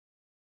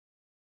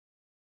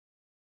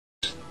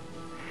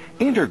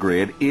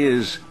InterGrid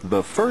is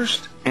the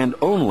first and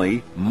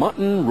only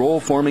Muntin roll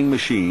forming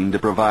machine to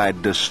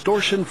provide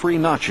distortion-free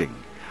notching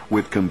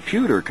with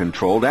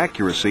computer-controlled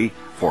accuracy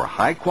for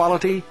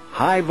high-quality,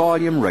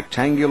 high-volume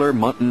rectangular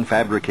Muntin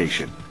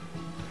fabrication.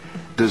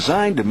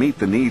 Designed to meet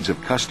the needs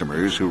of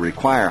customers who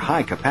require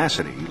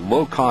high-capacity,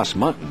 low-cost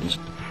muntins,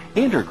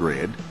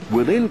 InterGrid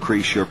will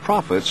increase your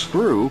profits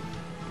through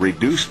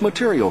reduced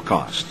material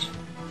costs,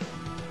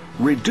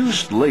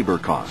 reduced labor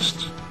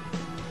costs,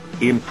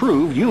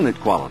 improved unit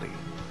quality,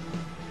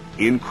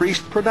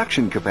 increased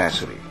production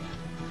capacity,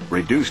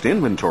 reduced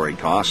inventory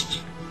costs,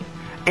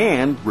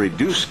 and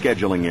reduced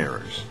scheduling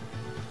errors.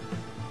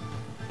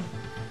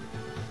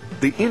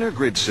 The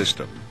InterGrid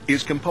system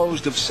is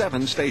composed of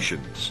 7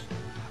 stations: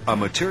 a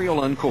material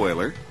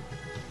uncoiler,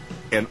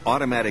 an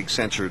automatic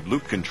sensored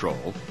loop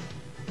control,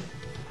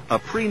 a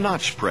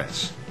pre-notch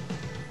press,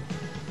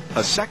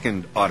 a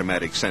second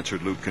automatic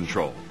sensored loop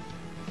control,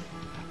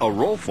 a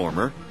roll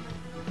former,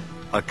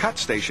 a cut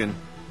station,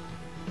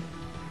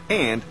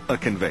 and a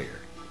conveyor.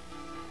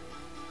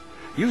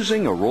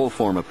 Using a roll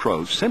form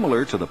approach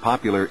similar to the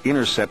popular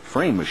intercept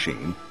frame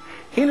machine,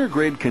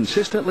 InterGrid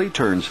consistently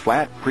turns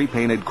flat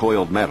pre-painted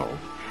coiled metal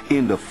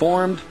into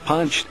formed,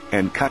 punched,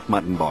 and cut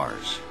mutton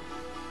bars.